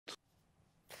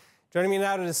Joining me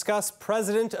now to discuss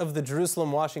President of the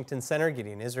Jerusalem-Washington Center,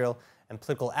 Gideon Israel, and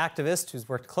political activist who's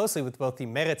worked closely with both the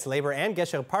Meretz, Labor, and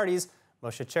Gesher parties,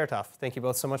 Moshe Chertofff. Thank you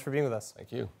both so much for being with us.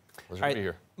 Thank you. Pleasure to be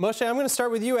here. Moshe, I'm going to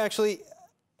start with you, actually.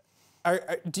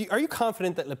 Are you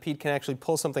confident that Lapid can actually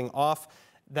pull something off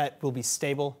that will be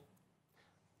stable?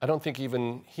 I don't think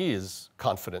even he is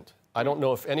confident. I don't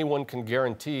know if anyone can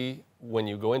guarantee when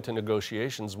you go into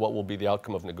negotiations what will be the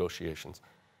outcome of negotiations.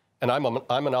 And I'm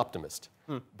an optimist.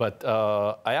 But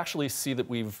I actually see that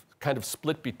we've kind of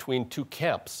split between two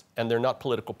camps, and they're not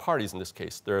political parties in this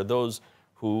case. There are those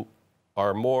who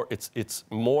are more, it's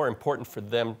more important for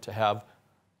them to have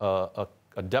a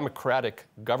democratic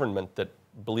government that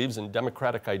believes in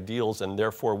democratic ideals and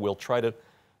therefore will try to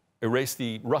erase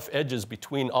the rough edges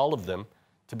between all of them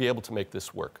to be able to make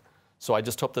this work. So I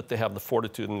just hope that they have the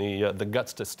fortitude and the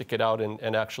guts to stick it out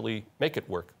and actually make it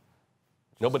work.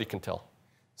 Nobody can tell.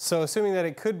 So assuming that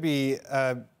it could be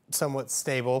somewhat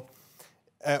stable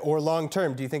or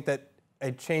long-term, do you think that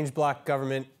a change bloc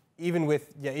government, even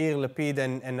with Yair Lapid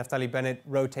and Naftali Bennet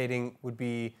rotating, would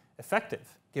be effective,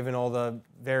 given all the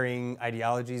varying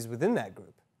ideologies within that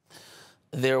group?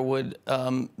 There would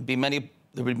be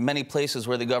many places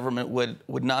where the government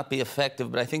would not be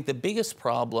effective, but I think the biggest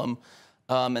problem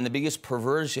and the biggest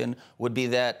perversion would be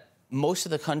that most of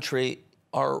the country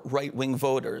are right-wing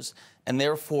voters, and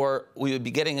therefore we would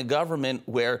be getting a government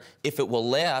where, if it will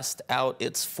last out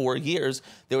its 4 years,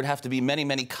 there would have to be many,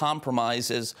 many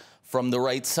compromises from the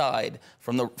right side,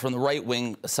 from the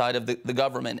right-wing side of the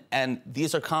government. And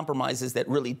these are compromises that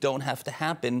really don't have to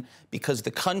happen because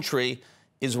the country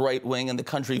is right-wing and the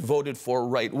country voted for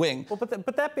right-wing. Well,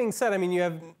 but that being said, I mean, you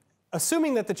have,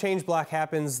 assuming that the change bloc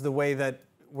happens the way that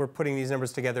we're putting these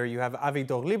numbers together, you have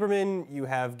Avigdor Lieberman, you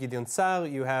have Gideon Sa'ar,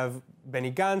 you have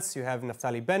Benny Gantz, you have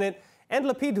Naftali Bennet, and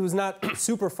Lapid, who's not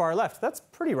super far left. That's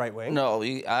pretty right-wing. No,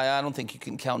 I don't think you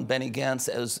can count Benny Gantz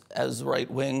as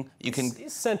right-wing. You can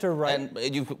He's center-right.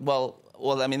 And well,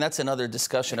 I mean, that's another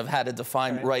discussion of how to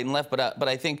define right and left. But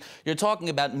I think you're talking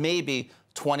about maybe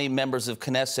 20 members of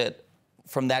Knesset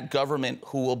from that government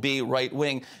who will be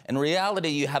right-wing. In reality,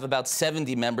 you have about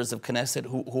 70 members of Knesset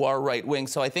who are right-wing.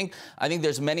 So I think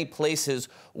there's many places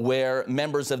where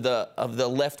members of the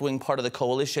left-wing part of the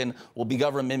coalition will be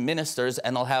government ministers,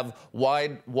 and they'll have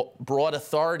broad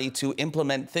authority to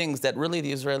implement things that really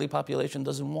the Israeli population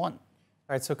doesn't want.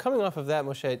 All right, so coming off of that,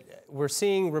 Moshe, we're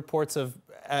seeing reports of,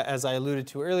 as I alluded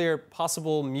to earlier,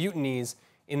 possible mutinies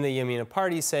in the Yamina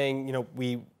party saying, you know,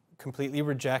 we completely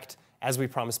reject, as we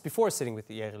promised before, sitting with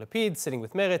Yair Lapid, sitting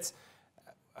with Meretz.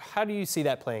 How do you see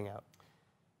that playing out?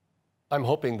 I'm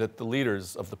hoping that the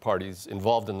leaders of the parties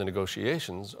involved in the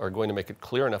negotiations are going to make it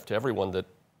clear enough to everyone that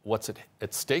what's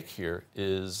at stake here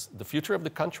is the future of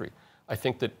the country. I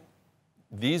think that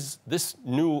this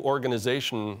new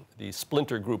organization, the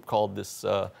splinter group called this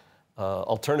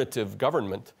alternative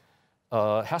government,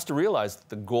 has to realize that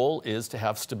the goal is to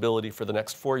have stability for the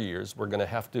next 4 years. We're going to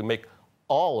have to make,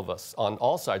 all of us on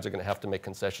all sides are going to have to make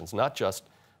concessions, not just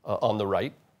on the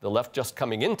right. The left just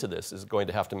coming into this is going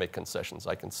to have to make concessions.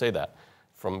 I can say that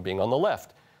from being on the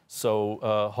left. So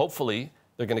hopefully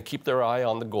they're going to keep their eye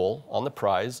on the goal, on the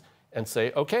prize, and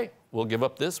say, okay, we'll give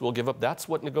up this, we'll give up. That's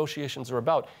what negotiations are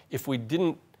about. If we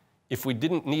didn't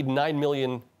need 9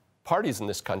 million parties in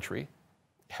this country,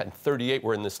 and 38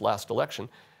 were in this last election,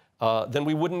 then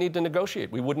we wouldn't need to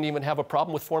negotiate. We wouldn't even have a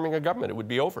problem with forming a government. It would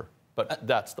be over. But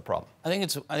that's the problem. I think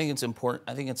it's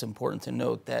important to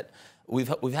note that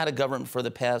we've had a government for the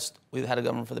past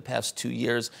 2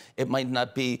 years. It might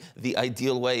not be the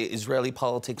ideal way Israeli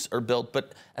politics are built,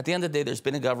 but at the end of the day, there's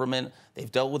been a government.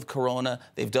 They've dealt with Corona.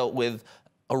 They've dealt with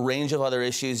a range of other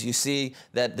issues. You see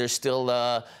that they're still,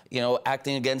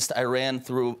 acting against Iran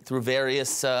through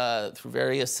various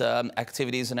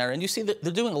activities in Iran. You see that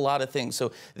they're doing a lot of things.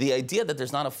 So the idea that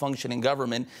there's not a functioning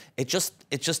government, it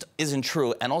just isn't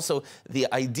true. And also the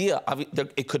idea,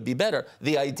 it could be better.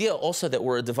 The idea also that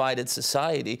we're a divided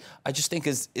society, I just think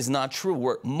is not true.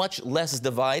 We're much less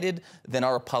divided than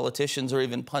our politicians or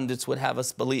even pundits would have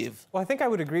us believe. Well, I think I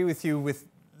would agree with you with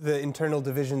the internal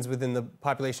divisions within the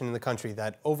population in the country,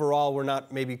 that overall we're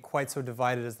not maybe quite so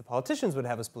divided as the politicians would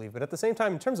have us believe. But at the same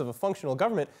time, in terms of a functional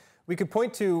government, we could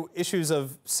point to issues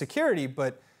of security,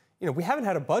 but we haven't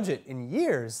had a budget in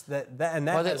years and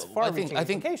that has far-reaching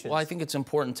implications. Well, I think it's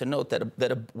important to note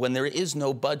that when there is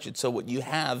no budget, so what you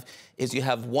have is you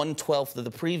have 1/12 of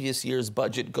the previous year's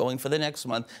budget going for the next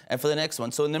month and for the next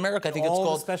month. So in America, I think it's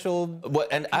called special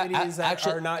committees that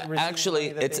are not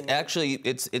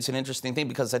it's an interesting thing,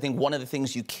 because I think one of the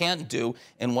things you can't do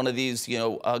in one of these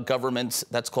governments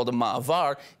that's called a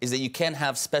ma'avar is that you can't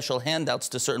have special handouts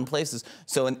to certain places.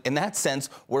 So in that sense,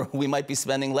 we might be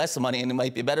spending less money and it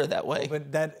might be better that way.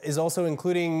 But that is also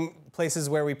including places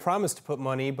where we promised to put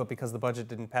money, but because the budget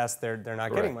didn't pass, they're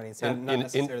not getting money. It's not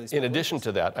necessarily in addition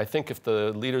to that, I think if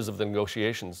the leaders of the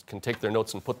negotiations can take their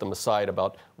notes and put them aside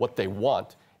about what they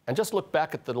want, and just look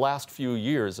back at the last few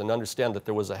years and understand that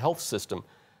there was a health system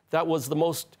that was the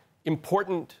most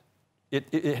important,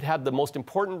 it had the most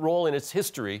important role in its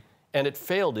history, and it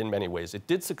failed in many ways. It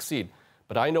did succeed,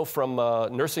 but I know from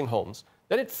nursing homes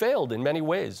that it failed in many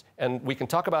ways. And we can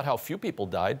talk about how few people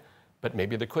died, but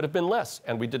maybe there could have been less.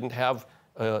 And we didn't have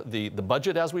the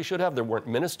budget as we should have. There weren't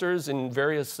ministers in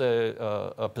various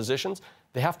positions.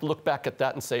 They have to look back at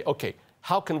that and say, okay,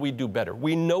 how can we do better?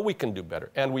 We know we can do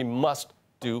better, and we must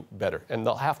do better. And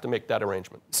they'll have to make that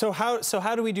arrangement. So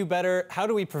how do we do better? How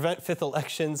do we prevent fifth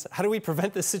elections? How do we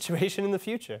prevent this situation in the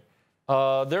future?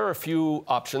 There are a few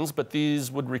options, but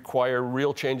these would require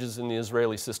real changes in the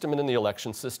Israeli system and in the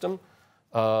election system.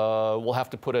 We'll have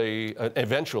to put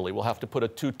eventually we'll have to put a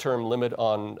 2-term limit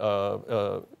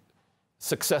on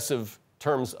successive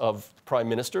terms of prime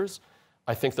ministers.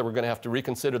 I think that we're going to have to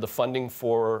reconsider the funding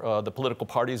for the political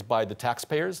parties by the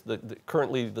taxpayers.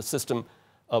 Currently, the system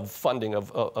of funding,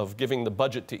 of giving the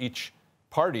budget to each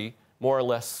party, more or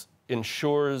less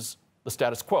ensures the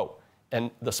status quo.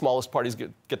 And the smallest parties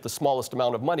get the smallest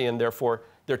amount of money, and therefore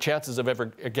their chances of ever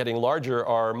getting larger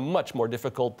are much more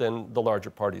difficult than the larger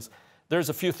parties. There's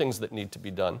a few things that need to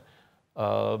be done.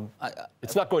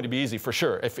 It's not going to be easy, for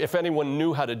sure. If anyone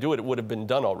knew how to do it, it would have been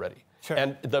done already. Sure.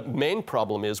 And the main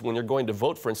problem is when you're going to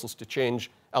vote, for instance, to change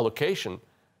allocation,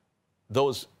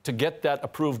 to get that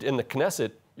approved in the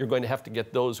Knesset, you're going to have to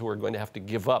get those who are going to have to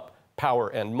give up power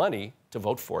and money to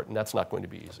vote for it, and that's not going to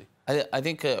be easy. I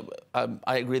think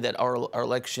I agree that our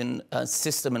election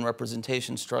system and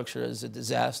representation structure is a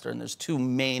disaster, and there's two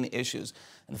main issues.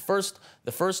 And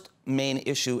the first main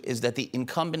issue is that the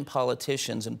incumbent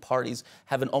politicians and parties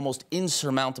have an almost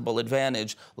insurmountable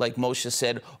advantage, like Moshe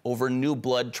said, over new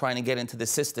blood trying to get into the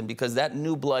system, because that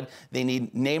new blood, they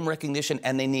need name recognition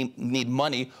and they need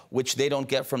money, which they don't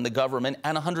get from the government,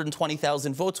 and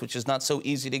 120,000 votes, which is not so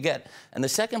easy to get. And the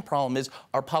second problem is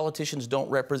our politicians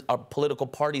our political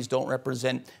parties don't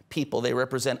represent people, they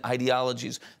represent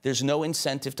ideologies. There's no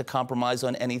incentive to compromise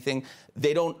on anything.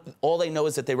 All they know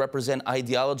is that they represent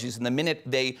ideologies, and the minute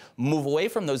they move away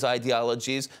from those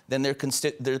ideologies, then their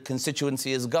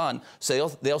constituency is gone. So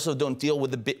they also don't deal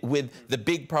with the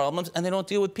big problems, and they don't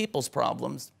deal with people's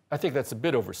problems. I think that's a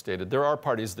bit overstated. There are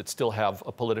parties that still have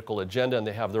a political agenda and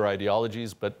they have their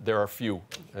ideologies, but there are few,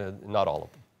 not all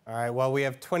of them. All right, well, we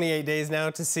have 28 days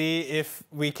now to see if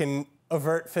we can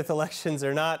avert fifth elections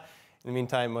or not. In the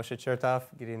meantime, Moshe Chertofff,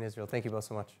 Gideon Israel, thank you both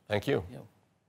so much. Thank you. Yeah.